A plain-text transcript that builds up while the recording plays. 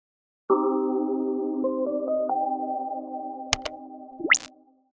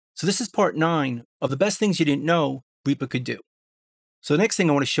So this is part 9 of the best things you didn't know REAPER could do. So the next thing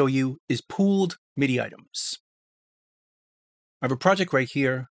I want to show you is pooled MIDI items. I have a project right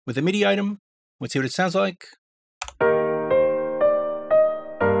here with a MIDI item. Let's see what it sounds like.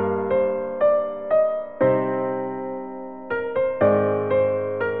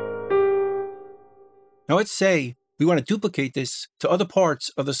 Now let's say we want to duplicate this to other parts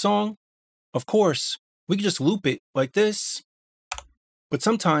of the song. Of course, we can just loop it like this, but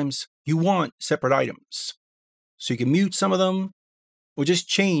sometimes you want separate items. So you can mute some of them, or just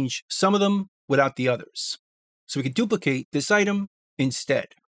change some of them without the others. So we can duplicate this item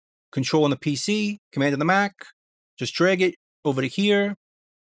instead. Control on the PC, Command on the Mac, just drag it over to here.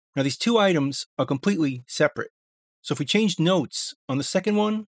 Now these two items are completely separate. So if we change notes on the second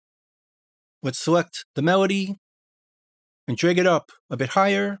one, let's select the melody and drag it up a bit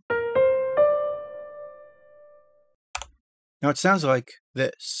higher. Now it sounds like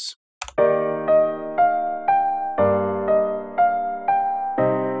this.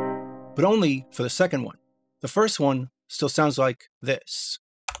 But only for the second one. The first one still sounds like this.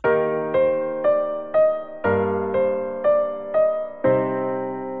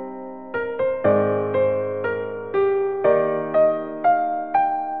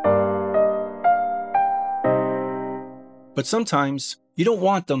 But sometimes you don't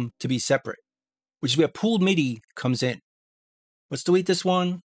want them to be separate, which is where pooled MIDI comes in. Let's delete this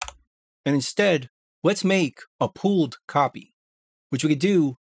one, and instead, let's make a pooled copy, which we could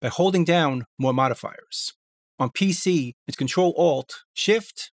do by holding down more modifiers. On PC, it's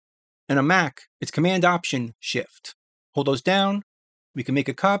Control-Alt-Shift, and on Mac, it's Command-Option-Shift. Hold those down, we can make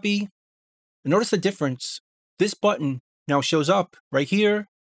a copy, and notice the difference. This button now shows up right here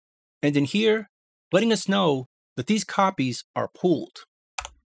and in here, letting us know that these copies are pooled.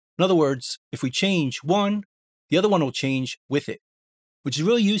 In other words, if we change one, the other one will change with it, which is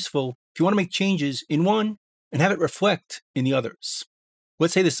really useful if you want to make changes in one and have it reflect in the others.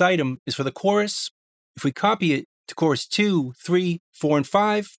 Let's say this item is for the chorus. If we copy it to chorus 2, 3, 4, and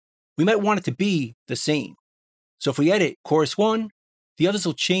 5, we might want it to be the same. So if we edit chorus 1, the others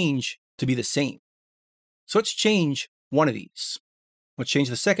will change to be the same. So let's change one of these. Let's change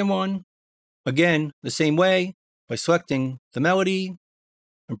the second one. Again, the same way, by selecting the melody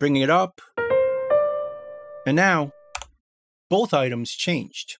and bringing it up. And now, both items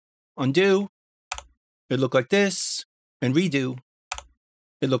changed. Undo, it looked like this, and redo,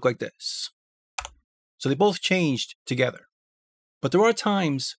 it looked like this. So they both changed together. But there are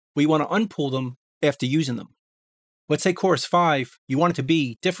times where you want to unpool them after using them. Let's say chorus 5, you want it to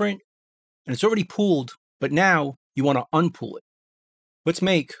be different, and it's already pooled, but now you want to unpool it. Let's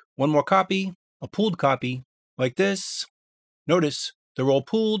make one more copy, a pooled copy, like this. Notice they're all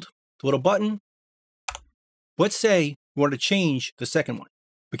pooled, the little button. Let's say we want to change the second one,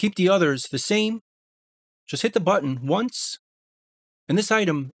 but keep the others the same. Just hit the button once, and this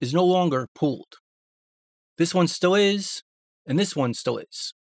item is no longer pooled. This one still is, and this one still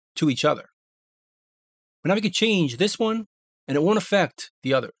is, to each other. But now we can change this one, and it won't affect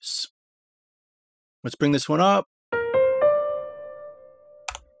the others. Let's bring this one up.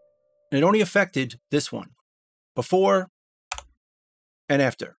 And it only affected this one, before and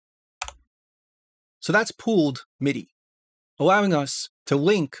after. So that's pooled MIDI, allowing us to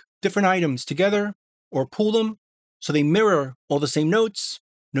link different items together or pool them so they mirror all the same notes,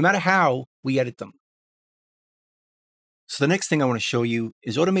 no matter how we edit them. So the next thing I want to show you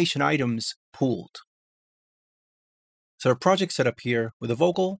is automation items pooled. So our project set up here with a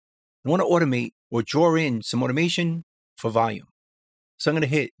vocal. I want to automate or draw in some automation for volume. So I'm going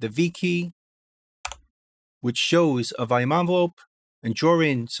to hit the V key, which shows a volume envelope, and draw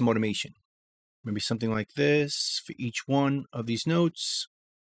in some automation. Maybe something like this for each one of these notes.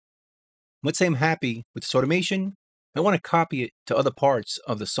 Let's say I'm happy with this automation. I want to copy it to other parts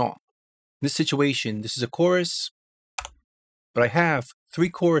of the song. In this situation, this is a chorus, but I have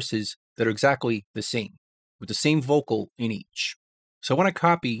 3 choruses that are exactly the same, with the same vocal in each. So I want to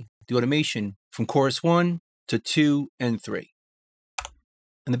copy the automation from chorus 1 to 2 and 3.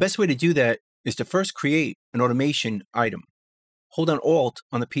 And the best way to do that is to first create an automation item. Hold down Alt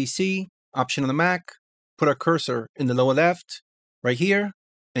on the PC, Option on the Mac, put our cursor in the lower left, right here,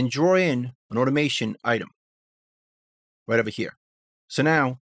 and draw in an automation item, right over here. So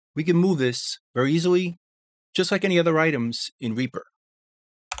now, we can move this very easily, just like any other items in REAPER.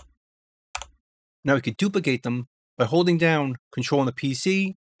 Now we could duplicate them by holding down Control on the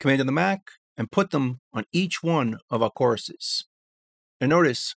PC, Command on the Mac, and put them on each one of our choruses. And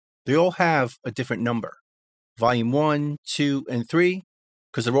notice, they all have a different number. Volume 1, 2, and 3,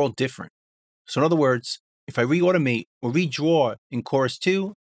 because they're all different. So in other words, if I re-automate or redraw in chorus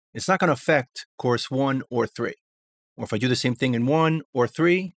 2, it's not going to affect chorus 1 or 3. Or if I do the same thing in 1 or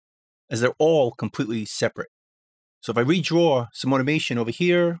 3, as they're all completely separate. So if I redraw some automation over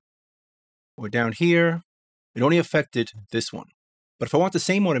here or down here, it only affected this one. But if I want the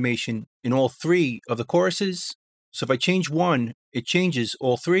same automation in all 3 of the choruses, so if I change 1, it changes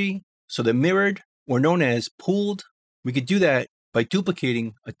all 3, so they're mirrored or known as pooled. We could do that by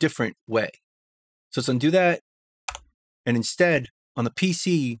duplicating a different way. So let's undo that, and instead, on the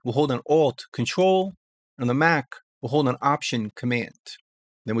PC, we'll hold an Alt Control, and on the Mac, we'll hold an Option Command.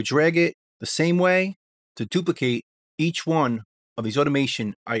 Then we drag it the same way to duplicate each one of these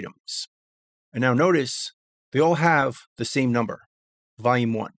automation items. And now notice, they all have the same number,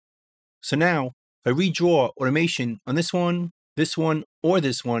 volume 1. So now, if I redraw automation on this one, or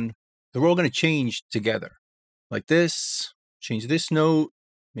this one, they're all going to change together. Like this, change this note,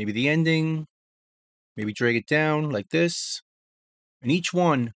 maybe the ending, maybe drag it down like this, and each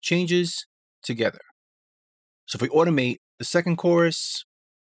one changes together. So if we automate the second chorus,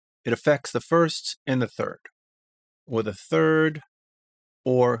 it affects the first and the third, or the third,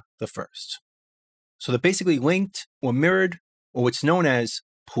 or the first. So they're basically linked or mirrored, or what's known as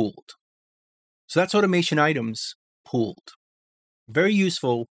pooled. So that's automation items pooled. Very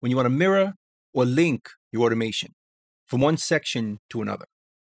useful when you want to mirror or link your automation from one section to another.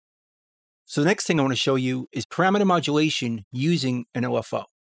 So the next thing I want to show you is parameter modulation using an LFO.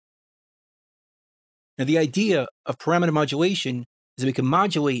 Now the idea of parameter modulation is that we can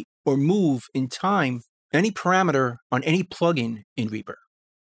modulate or move in time any parameter on any plugin in Reaper.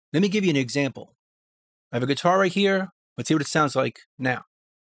 Let me give you an example. I have a guitar right here. Let's see what it sounds like now.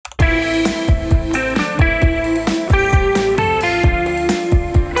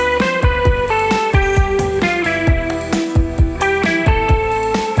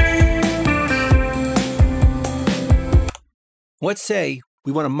 Let's say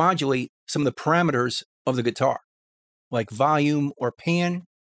we want to modulate some of the parameters of the guitar, like volume or pan.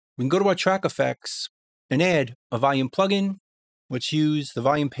 We can go to our track effects and add a volume plugin. Let's use the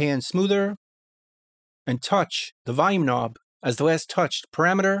volume pan smoother and touch the volume knob as the last touched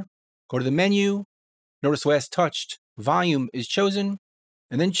parameter. Go to the menu, notice last touched volume is chosen,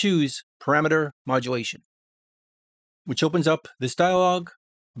 and then choose parameter modulation, which opens up this dialog.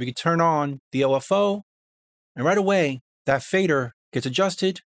 We can turn on the LFO, and right away, that fader gets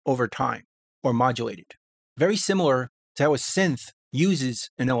adjusted over time or modulated. Very similar to how a synth uses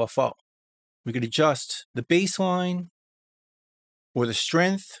an LFO. We could adjust the baseline or the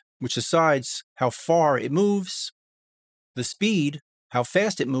strength, which decides how far it moves, the speed, how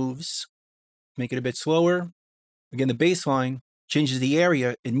fast it moves, make it a bit slower. Again, the baseline changes the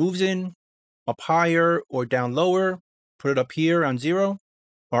area it moves in, up higher or down lower, put it up here on 0.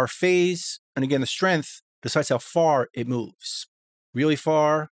 Our phase, and again, the strength decides how far it moves, really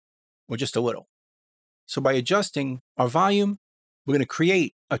far or just a little. So by adjusting our volume, we're going to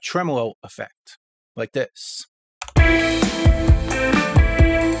create a tremolo effect like this.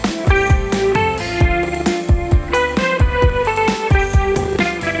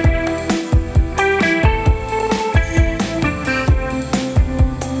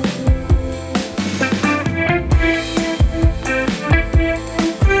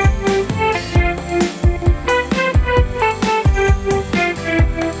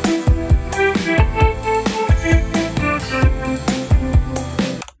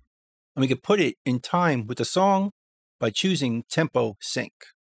 And we can put it in time with the song by choosing tempo sync.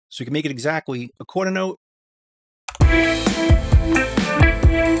 So we can make it exactly a quarter note.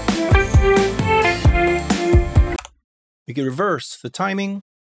 We can reverse the timing.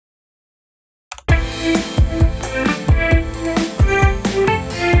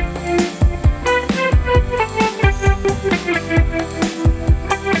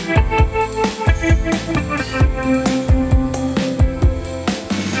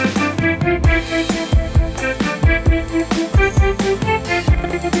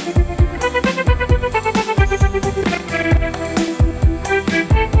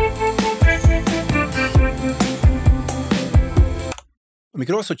 We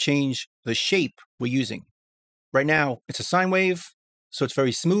could also change the shape we're using. Right now, it's a sine wave, so it's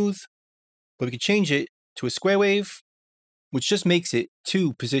very smooth, but we could change it to a square wave, which just makes it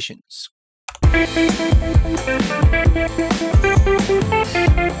 2 positions.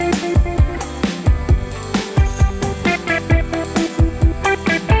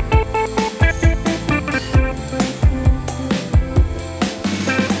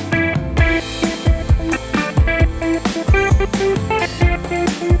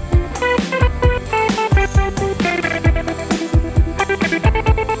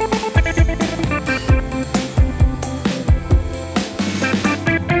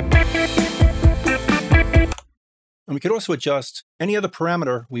 could also adjust any other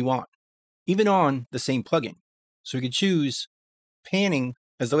parameter we want, even on the same plugin. So we could choose panning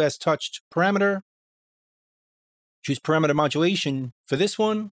as the last touched parameter, choose parameter modulation for this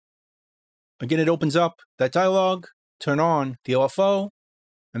one. Again, it opens up that dialog, turn on the LFO,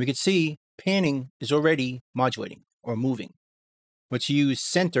 and we can see panning is already modulating or moving. Let's use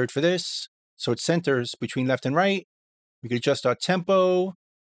centered for this, so it centers between left and right. We can adjust our tempo.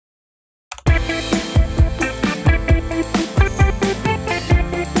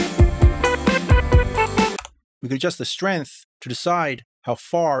 We can adjust the strength to decide how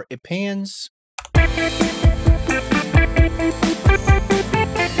far it pans.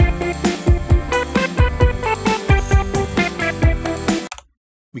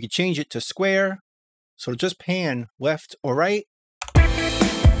 We can change it to square, so it'll just pan left or right.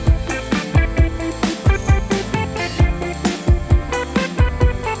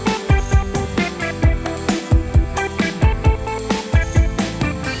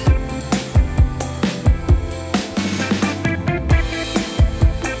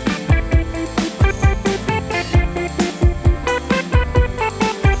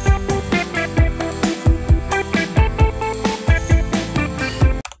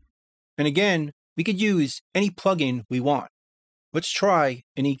 And again, we could use any plugin we want. Let's try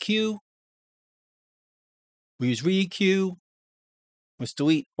an EQ. We use re-EQ. Let's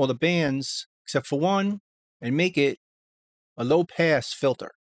delete all the bands except for one and make it a low pass filter.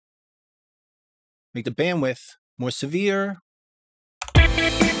 Make the bandwidth more severe.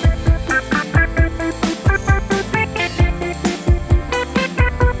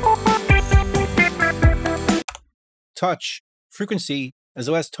 Touch frequency as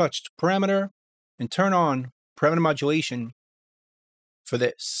the last touched parameter, and turn on parameter modulation for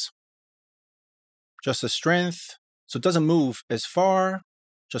this. Adjust the strength so it doesn't move as far,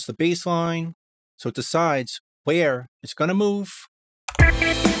 just the baseline so it decides where it's going to move.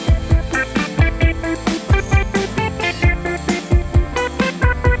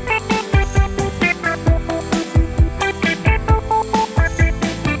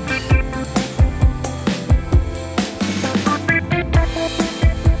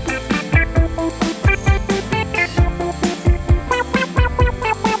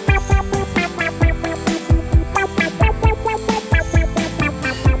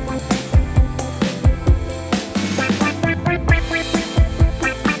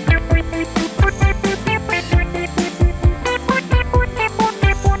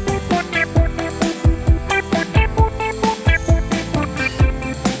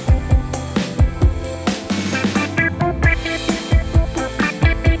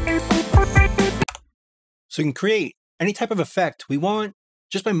 So we can create any type of effect we want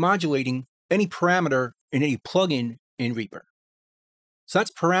just by modulating any parameter in any plugin in Reaper. So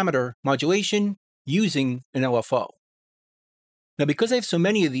that's parameter modulation using an LFO. Now, because I have so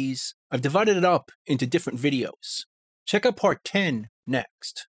many of these, I've divided it up into different videos. Check out part 10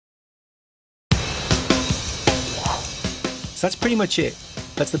 next. So that's pretty much it.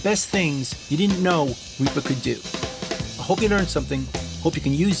 That's the best things you didn't know Reaper could do. I hope you learned something, hope you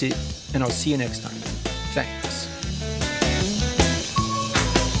can use it, and I'll see you next time. Thanks.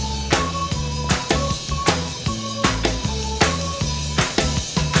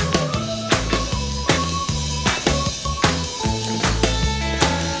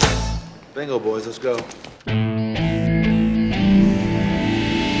 Bingo, boys, let's go.